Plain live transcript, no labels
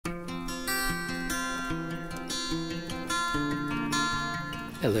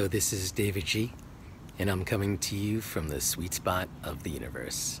Hello, this is davidji, and I'm coming to you from the sweet spot of the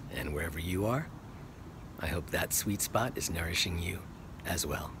universe. And wherever you are, I hope that sweet spot is nourishing you as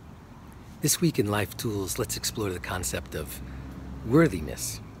well. This week in Life Tools, let's explore the concept of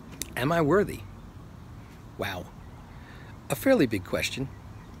worthiness. Am I worthy? Wow. A fairly big question,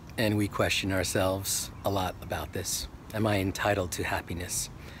 and we question ourselves a lot about this. Am I entitled to happiness?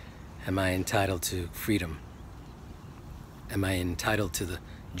 Am I entitled to freedom? Am I entitled to the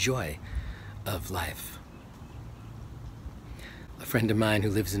joy of life? A friend of mine who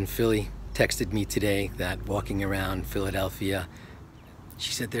lives in Philly texted me today that walking around Philadelphia,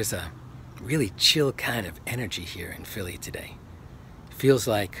 she said there's a really chill kind of energy here in Philly today. Feels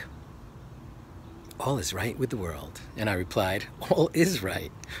like all is right with the world. And I replied, all is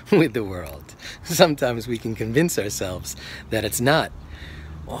right with the world. Sometimes we can convince ourselves that it's not.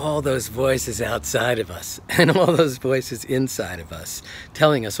 All those voices outside of us and all those voices inside of us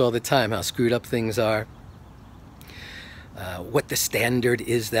telling us all the time how screwed up things are, what the standard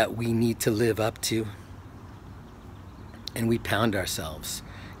is that we need to live up to. And we pound ourselves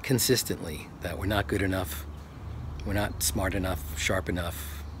consistently that we're not good enough, we're not smart enough, sharp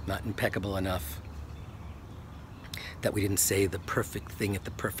enough, not impeccable enough, that we didn't say the perfect thing at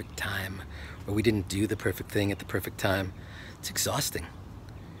the perfect time, or we didn't do the perfect thing at the perfect time. It's exhausting.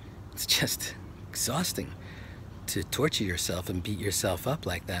 It's just exhausting to torture yourself and beat yourself up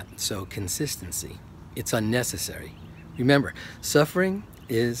like that. So consistency, it's unnecessary. Remember, suffering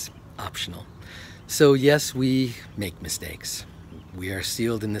is optional. So yes, we make mistakes. We are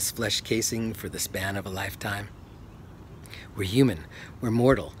sealed in this flesh casing for the span of a lifetime. We're human, we're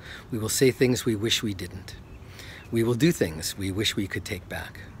mortal. We will say things we wish we didn't. We will do things we wish we could take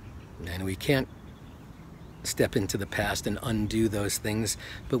back. And we can't step into the past and undo those things,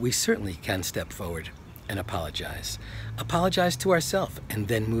 but we certainly can step forward and apologize. Apologize to ourselves and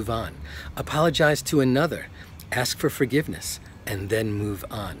then move on. Apologize to another, ask for forgiveness, and then move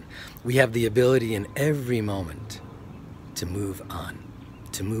on. We have the ability in every moment to move on,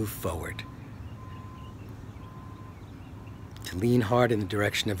 to move forward, to lean hard in the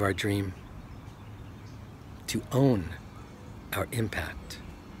direction of our dream, to own our impact.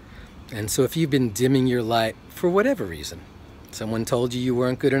 And so if you've been dimming your light for whatever reason, someone told you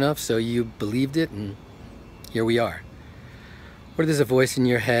weren't good enough, so you believed it, and here we are. Or there's a voice in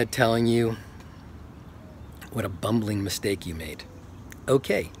your head telling you what a bumbling mistake you made.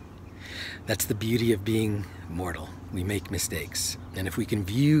 Okay, that's the beauty of being mortal. We make mistakes. And if we can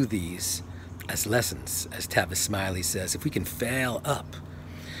view these as lessons, as Tavis Smiley says, if we can fail up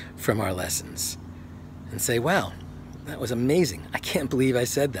from our lessons and say, wow, that was amazing. I can't believe I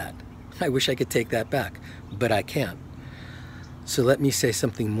said that. I wish I could take that back, but I can't. So let me say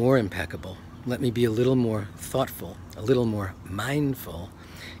something more impeccable. Let me be a little more thoughtful, a little more mindful,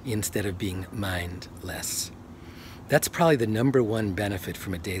 instead of being mindless. That's probably the #1 benefit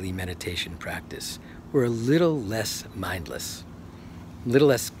from a daily meditation practice. We're a little less mindless, a little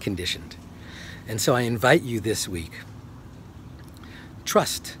less conditioned. And so I invite you this week,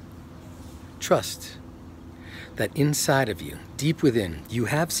 trust that inside of you, deep within, you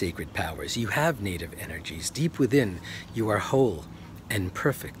have sacred powers, you have native energies. Deep within, you are whole and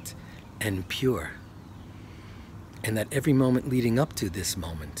perfect and pure. And that every moment leading up to this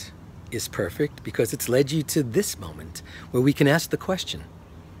moment is perfect because it's led you to this moment where we can ask the question,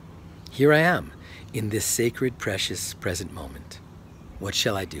 here I am in this sacred, precious, present moment. What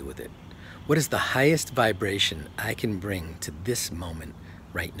shall I do with it? What is the highest vibration I can bring to this moment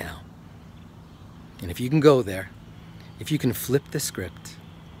right now? And if you can go there, if you can flip the script,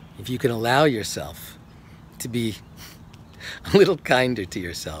 if you can allow yourself to be a little kinder to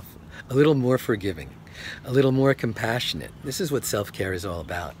yourself, a little more forgiving, a little more compassionate, this is what self-care is all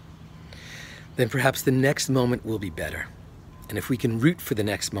about, then perhaps the next moment will be better. And if we can root for the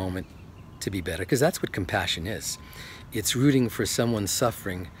next moment to be better, because that's what compassion is. It's rooting for someone's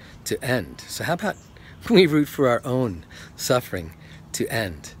suffering to end. So how about we root for our own suffering to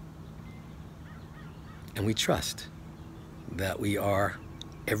end? And we trust that we are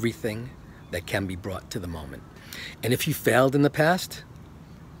everything that can be brought to the moment. And if you failed in the past,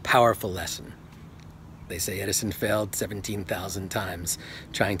 powerful lesson. They say Edison failed 17,000 times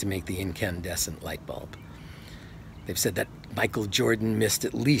trying to make the incandescent light bulb. They've said that Michael Jordan missed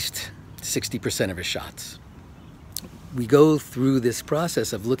at least 60% of his shots. We go through this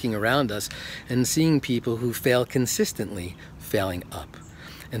process of looking around us and seeing people who fail consistently, failing up.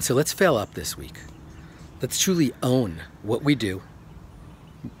 And so let's fail up this week. Let's truly own what we do.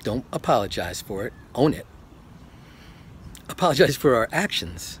 Don't apologize for it. Own it. Apologize for our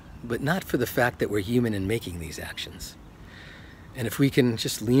actions, but not for the fact that we're human in making these actions. And if we can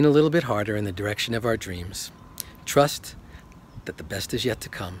just lean a little bit harder in the direction of our dreams, trust that the best is yet to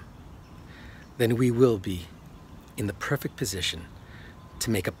come, then we will be in the perfect position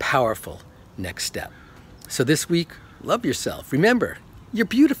to make a powerful next step. So this week, love yourself. Remember, you're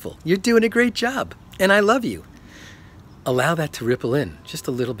beautiful. You're doing a great job. And I love you. Allow that to ripple in just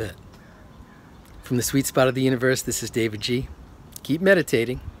a little bit. From the sweet spot of the universe, this is David G. Keep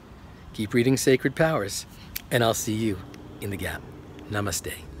meditating. Keep reading Sacred Powers. And I'll see you in the gap.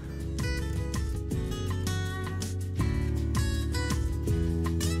 Namaste.